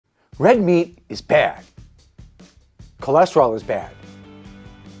Red meat is bad. Cholesterol is bad.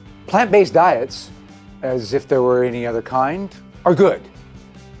 Plant-based diets, as if there were any other kind, are good.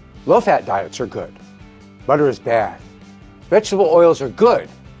 Low-fat diets are good. Butter is bad. Vegetable oils are good.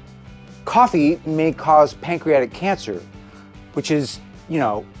 Coffee may cause pancreatic cancer, which is,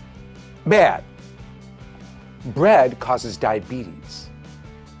 bad. Bread causes diabetes.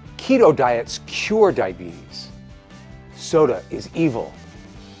 Keto diets cure diabetes. Soda is evil.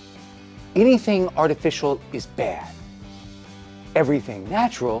 Anything artificial is bad. Everything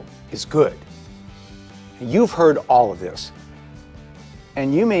natural is good. You've heard all of this,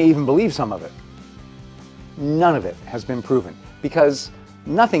 and you may even believe some of it. None of it has been proven, because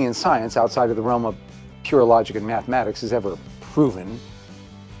nothing in science outside of the realm of pure logic and mathematics is ever proven.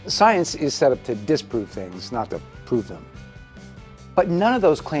 Science is set up to disprove things, not to prove them. But none of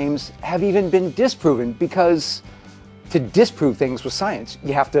those claims have even been disproven, because to disprove things with science,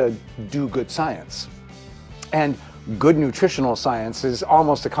 you have to do good science. And good nutritional science is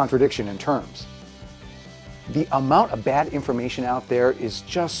almost a contradiction in terms. The amount of bad information out there is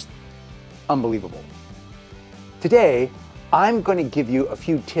just unbelievable. Today, I'm going to give you a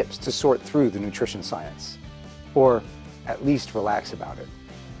few tips to sort through the nutrition science, or at least relax about it.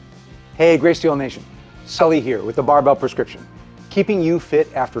 Hey, Gray Steel Nation, Sully here with the Barbell Prescription, keeping you fit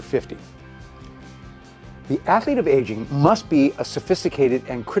after 50. The athlete of aging must be a sophisticated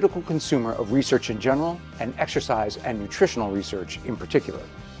and critical consumer of research in general, and exercise and nutritional research in particular.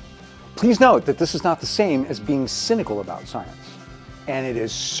 Please note that this is not the same as being cynical about science, and it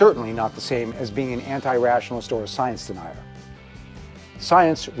is certainly not the same as being an anti-rationalist or a science denier.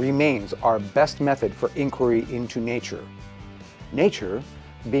 Science remains our best method for inquiry into nature. Nature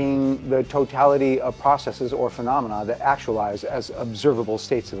being the totality of processes or phenomena that actualize as observable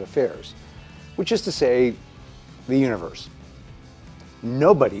states of affairs, which is to say, the universe.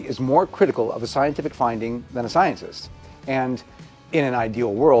 Nobody is more critical of a scientific finding than a scientist, and in an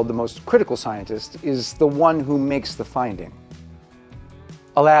ideal world, the most critical scientist is the one who makes the finding.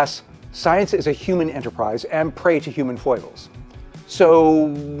 Alas, science is a human enterprise and prey to human foibles, so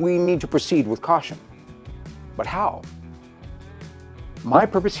we need to proceed with caution. But how? My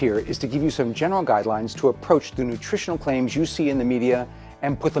purpose here is to give you some general guidelines to approach the nutritional claims you see in the media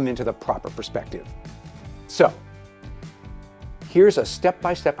and put them into the proper perspective. So, here's a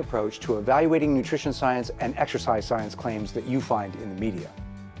step-by-step approach to evaluating nutrition science and exercise science claims that you find in the media.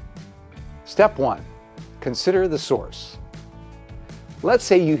 Step 1, consider the source. Let's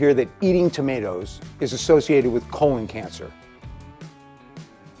say you hear that eating tomatoes is associated with colon cancer.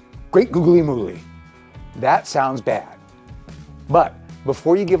 Great googly moogly. That sounds bad. But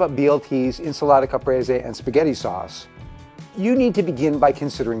before you give up BLTs, insalata caprese, and spaghetti sauce, you need to begin by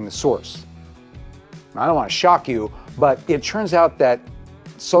considering the source. I don't want to shock you, but it turns out that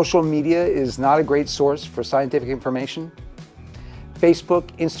social media is not a great source for scientific information.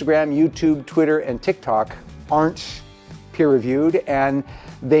 Facebook, Instagram, YouTube, Twitter, and TikTok aren't peer-reviewed, and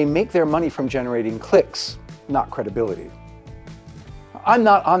they make their money from generating clicks, not credibility. I'm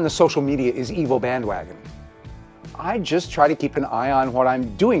not on the social media is evil bandwagon. I just try to keep an eye on what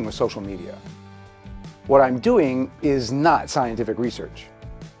I'm doing with social media. What I'm doing is not scientific research.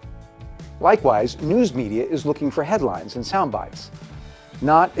 Likewise, news media is looking for headlines and sound bites,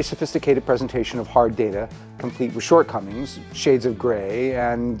 not a sophisticated presentation of hard data, complete with shortcomings, shades of gray,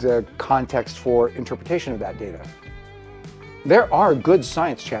 and context for interpretation of that data. There are good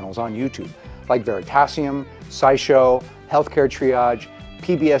science channels on YouTube, like Veritasium, SciShow, Healthcare Triage,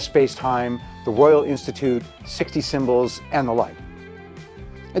 PBS Space Time, the Royal Institute, 60 Symbols, and the like.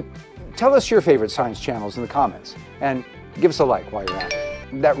 Tell us your favorite science channels in the comments, and give us a like while you're at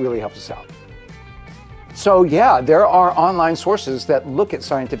it. That really helps us out. So yeah, there are online sources that look at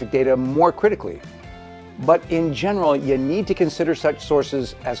scientific data more critically, but in general, you need to consider such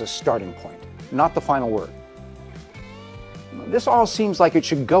sources as a starting point, not the final word. This all seems like it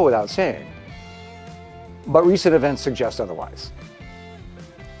should go without saying, but recent events suggest otherwise.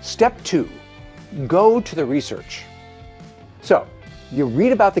 Step 2, go to the research. So, you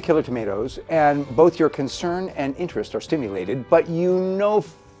read about the killer tomatoes, and both your concern and interest are stimulated, but you know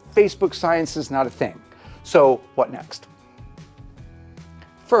Facebook science is not a thing. So, what next?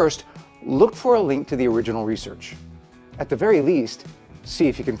 First, look for a link to the original research. At the very least, see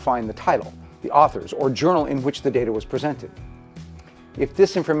if you can find the title, the authors, or journal in which the data was presented. If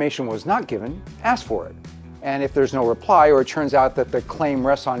this information was not given, ask for it. And if there's no reply, or it turns out that the claim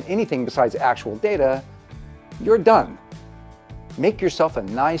rests on anything besides actual data, you're done. Make yourself a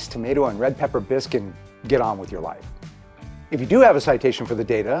nice tomato and red pepper bisque and get on with your life. If you do have a citation for the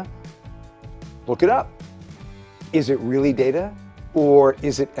data, look it up. Is it really data? Or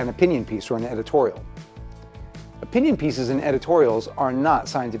is it an opinion piece or an editorial? Opinion pieces and editorials are not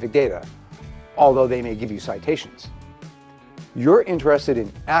scientific data, although they may give you citations. You're interested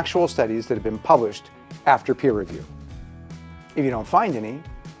in actual studies that have been published after peer review. If you don't find any,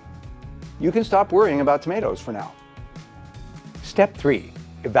 you can stop worrying about tomatoes for now. Step 3,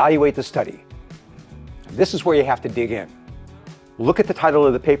 evaluate the study. This is where you have to dig in. Look at the title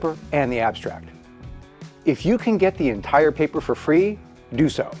of the paper and the abstract. If you can get the entire paper for free, do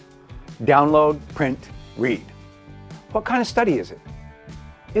so. Download, print, read. What kind of study is it?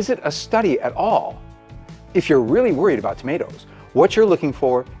 Is it a study at all? If you're really worried about tomatoes, what you're looking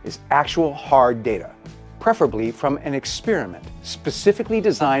for is actual hard data, preferably from an experiment specifically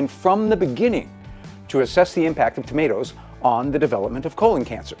designed from the beginning to assess the impact of tomatoes on the development of colon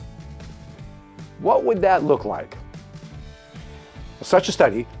cancer. What would that look like? Such a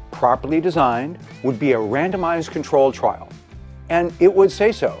study, properly designed, would be a randomized controlled trial, and it would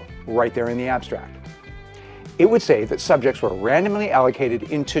say so right there in the abstract. It would say that subjects were randomly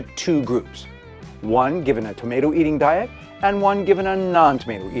allocated into 2 groups, one given a tomato-eating diet and one given a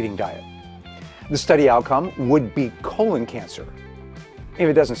non-tomato-eating diet. The study outcome would be colon cancer. If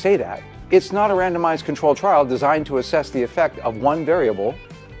it doesn't say that, it's not a randomized controlled trial designed to assess the effect of one variable,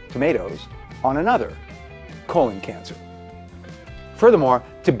 tomatoes, on another, colon cancer. Furthermore,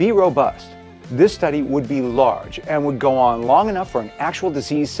 to be robust, this study would be large and would go on long enough for an actual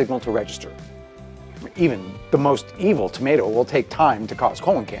disease signal to register. Even the most evil tomato will take time to cause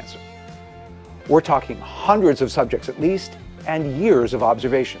colon cancer. We're talking hundreds of subjects at least, and years of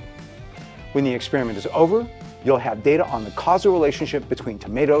observation. When the experiment is over, you'll have data on the causal relationship between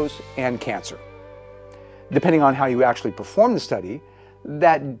tomatoes and cancer. Depending on how you actually perform the study,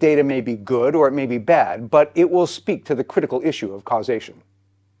 that data may be good or it may be bad, but it will speak to the critical issue of causation.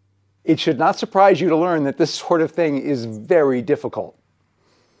 It should not surprise you to learn that this sort of thing is very difficult.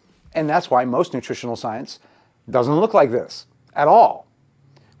 And that's why most nutritional science doesn't look like this at all,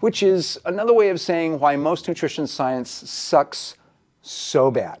 which is another way of saying why most nutrition science sucks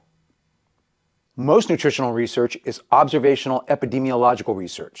so bad. Most nutritional research is observational epidemiological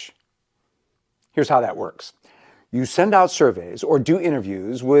research. Here's how that works. You send out surveys or do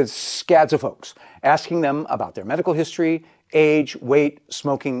interviews with scads of folks, asking them about their medical history, age, weight,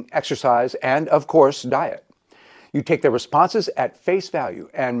 smoking, exercise, and of course, diet. You take their responses at face value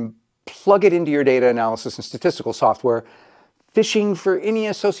and plug it into your data analysis and statistical software, fishing for any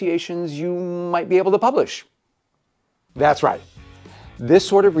associations you might be able to publish. That's right. This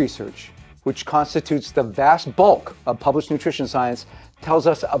sort of research, which constitutes the vast bulk of published nutrition science, tells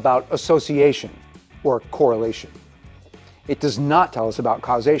us about association or correlation. It does not tell us about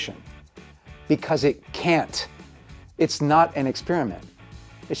causation, because it can't. It's not an experiment.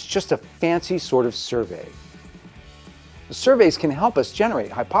 It's just a fancy sort of survey. The surveys can help us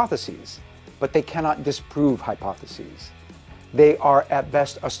generate hypotheses, but they cannot disprove hypotheses. They are at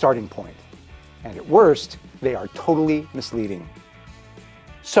best a starting point, and at worst, they are totally misleading.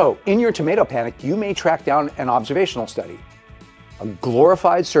 So, in your tomato panic, you may track down an observational study, a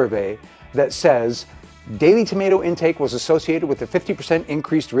glorified survey that says daily tomato intake was associated with a 50%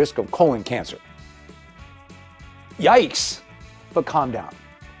 increased risk of colon cancer. Yikes! But calm down.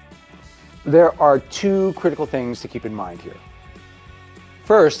 There are 2 critical things to keep in mind here.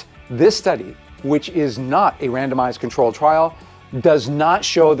 First, this study, which is not a randomized controlled trial, does not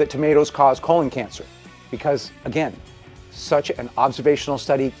show that tomatoes cause colon cancer, because, again, such an observational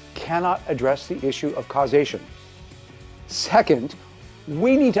study cannot address the issue of causation. Second,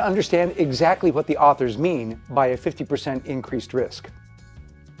 we need to understand exactly what the authors mean by a 50% increased risk.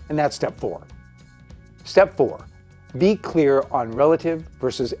 And that's step 4. Step 4, be clear on relative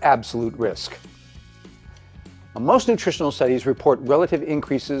versus absolute risk. Now, most nutritional studies report relative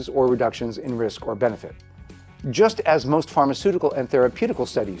increases or reductions in risk or benefit, just as most pharmaceutical and therapeutical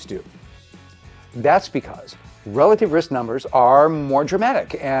studies do. That's because relative risk numbers are more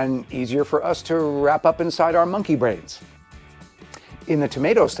dramatic and easier for us to wrap up inside our monkey brains. In the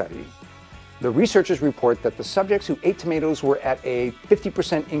tomato study, the researchers report that the subjects who ate tomatoes were at a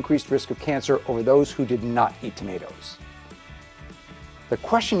 50% increased risk of cancer over those who did not eat tomatoes. The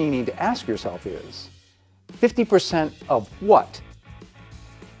question you need to ask yourself is, 50% of what?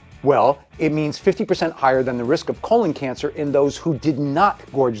 Well, it means 50% higher than the risk of colon cancer in those who did not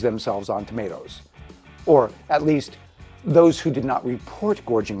gorge themselves on tomatoes, or at least those who did not report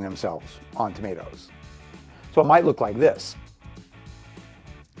gorging themselves on tomatoes. So it might look like this.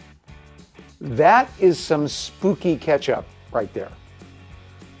 That is some spooky ketchup right there.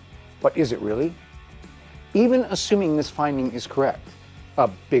 But is it really? Even assuming this finding is correct, a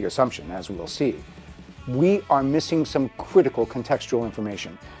big assumption as we'll see, we are missing some critical contextual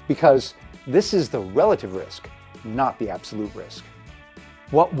information because this is the relative risk, not the absolute risk.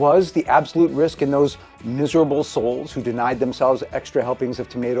 What was the absolute risk in those miserable souls who denied themselves extra helpings of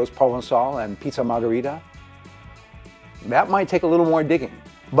tomatoes Provençal and pizza margarita? That might take a little more digging,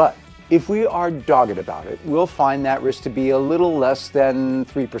 but if we are dogged about it, we'll find that risk to be a little less than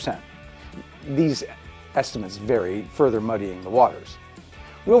 3%. These estimates vary, further muddying the waters.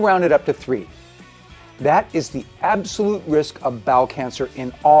 We'll round it up to 3. That is the absolute risk of bowel cancer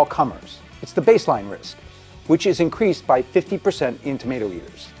in all comers. It's the baseline risk, which is increased by 50% in tomato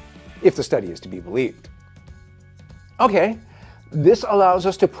eaters, if the study is to be believed. Okay, this allows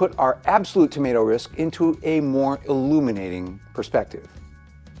us to put our absolute tomato risk into a more illuminating perspective.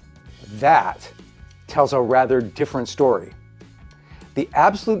 That tells a rather different story. The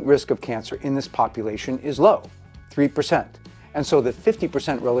absolute risk of cancer in this population is low, 3%. And so the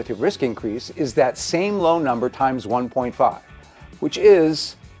 50% relative risk increase is that same low number times 1.5, which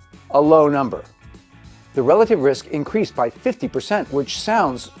is a low number. The relative risk increased by 50%, which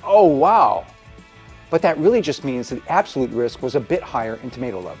sounds, oh wow. But that really just means that the absolute risk was a bit higher in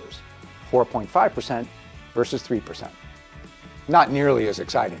tomato lovers, 4.5% versus 3%. Not nearly as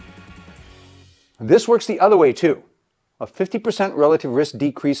exciting. This works the other way too. A 50% relative risk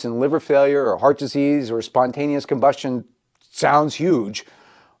decrease in liver failure or heart disease or spontaneous combustion sounds huge,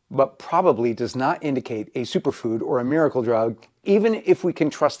 but probably does not indicate a superfood or a miracle drug, even if we can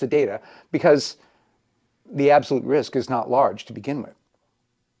trust the data, because the absolute risk is not large to begin with.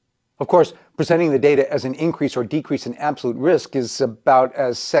 Of course, presenting the data as an increase or decrease in absolute risk is about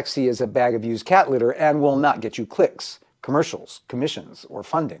as sexy as a bag of used cat litter and will not get you clicks, commercials, commissions, or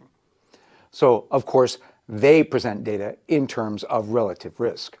funding. So, of course, they present data in terms of relative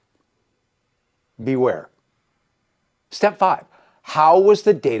risk. Beware. Step 5, how was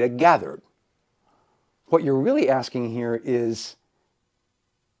the data gathered? What you're really asking here is,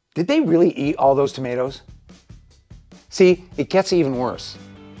 did they really eat all those tomatoes? See, it gets even worse.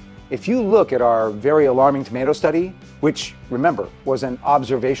 If you look at our very alarming tomato study, which, remember, was an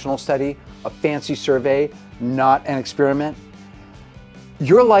observational study, a fancy survey, not an experiment,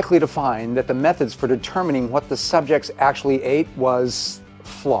 you're likely to find that the methods for determining what the subjects actually ate was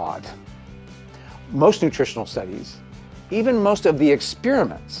flawed. Most nutritional studies, even most of the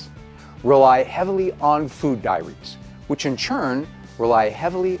experiments, rely heavily on food diaries, which in turn rely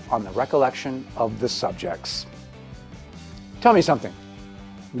heavily on the recollection of the subjects. Tell me something.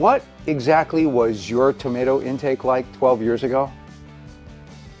 What exactly was your tomato intake like 12 years ago?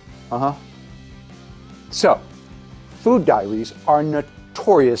 So, food diaries are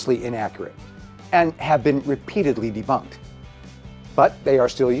notoriously inaccurate and have been repeatedly debunked. But they are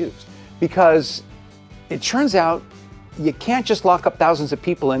still used because it turns out you can't just lock up thousands of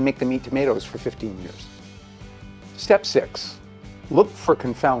people and make them eat tomatoes for 15 years. Step 6, look for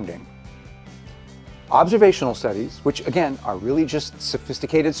confounding. Observational studies, which again are really just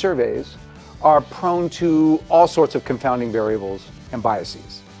sophisticated surveys, are prone to all sorts of confounding variables and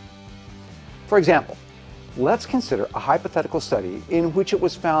biases. For example, let's consider a hypothetical study in which it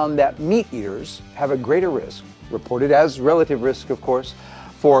was found that meat eaters have a greater risk, reported as relative risk of course,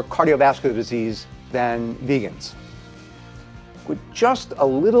 for cardiovascular disease than vegans. With just a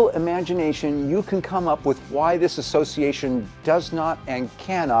little imagination, you can come up with why this association does not and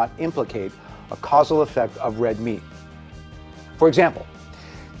cannot implicate a causal effect of red meat. For example,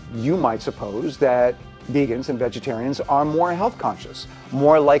 you might suppose that vegans and vegetarians are more health conscious,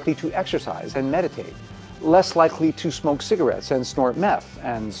 more likely to exercise and meditate, less likely to smoke cigarettes and snort meth,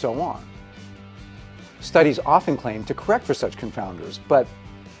 and so on. Studies often claim to correct for such confounders, but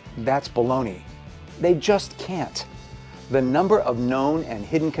that's baloney. They just can't. The number of known and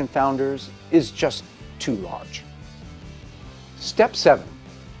hidden confounders is just too large. Step 7,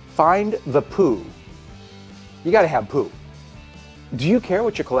 find the poo. You gotta have poo. Do you care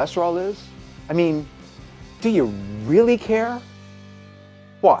what your cholesterol is? I mean, do you really care?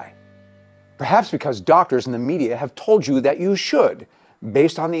 Why? Perhaps because doctors and the media have told you that you should,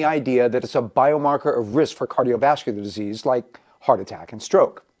 based on the idea that it's a biomarker of risk for cardiovascular disease like heart attack and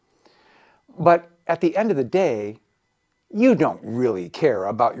stroke. But at the end of the day, you don't really care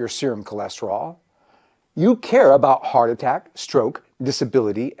about your serum cholesterol. You care about heart attack, stroke,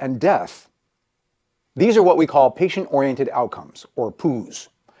 disability, and death. These are what we call patient-oriented outcomes, or POOs,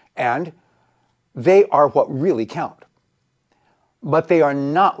 and they are what really count. But they are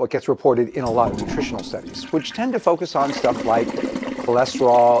not what gets reported in a lot of nutritional studies, which tend to focus on stuff like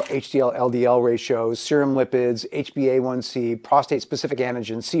cholesterol, HDL-LDL ratios, serum lipids, HbA1c, prostate-specific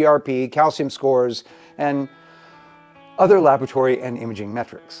antigen, CRP, calcium scores, and other laboratory and imaging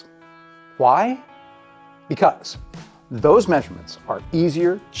metrics. Why? because those measurements are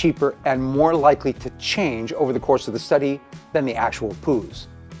easier, cheaper, and more likely to change over the course of the study than the actual poos.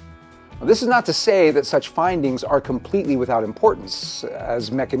 Now, this is not to say that such findings are completely without importance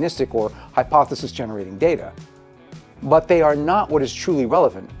as mechanistic or hypothesis-generating data, but they are not what is truly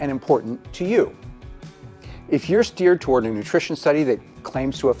relevant and important to you. If you're steered toward a nutrition study that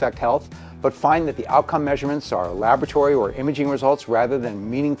claims to affect health, but find that the outcome measurements are laboratory or imaging results rather than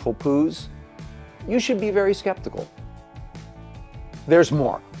meaningful poos, you should be very skeptical. There's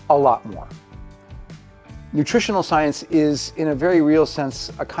more, a lot more. Nutritional science is, in a very real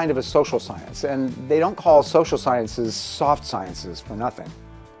sense, a kind of a social science, and they don't call social sciences soft sciences for nothing.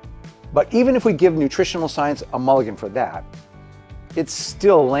 But even if we give nutritional science a mulligan for that, it's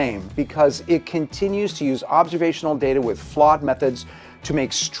still lame because it continues to use observational data with flawed methods to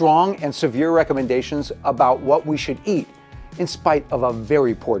make strong and severe recommendations about what we should eat in spite of a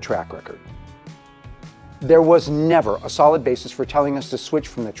very poor track record. There was never a solid basis for telling us to switch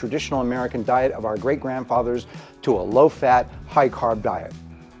from the traditional American diet of our great-grandfathers to a low-fat, high-carb diet,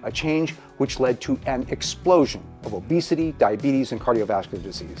 a change which led to an explosion of obesity, diabetes, and cardiovascular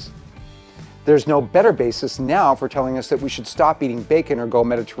disease. There's no better basis now for telling us that we should stop eating bacon or go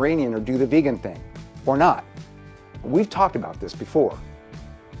Mediterranean or do the vegan thing, or not. We've talked about this before.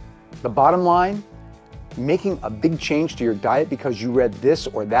 The bottom line, making a big change to your diet because you read this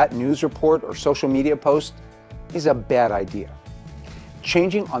or that news report or social media post is a bad idea.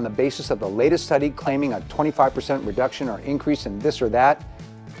 Changing on the basis of the latest study claiming a 25% reduction or increase in this or that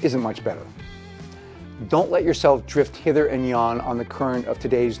isn't much better. Don't let yourself drift hither and yon on the current of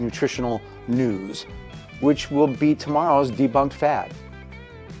today's nutritional news, which will be tomorrow's debunked fad.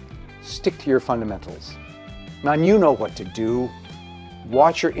 Stick to your fundamentals. Now you know what to do.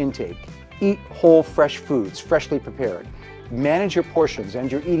 Watch your intake. Eat whole, fresh foods, freshly prepared. Manage your portions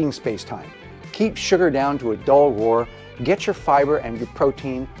and your eating space time. Keep sugar down to a dull roar. Get your fiber and your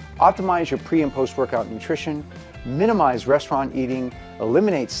protein. Optimize your pre- and post-workout nutrition. Minimize restaurant eating.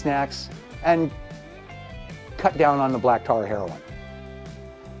 Eliminate snacks. And cut down on the black tar heroin.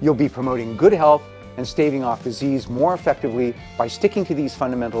 You'll be promoting good health and staving off disease more effectively by sticking to these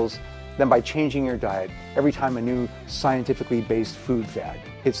fundamentals than by changing your diet every time a new scientifically based food fad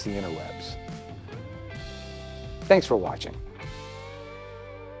hits the interwebs. Thanks for watching.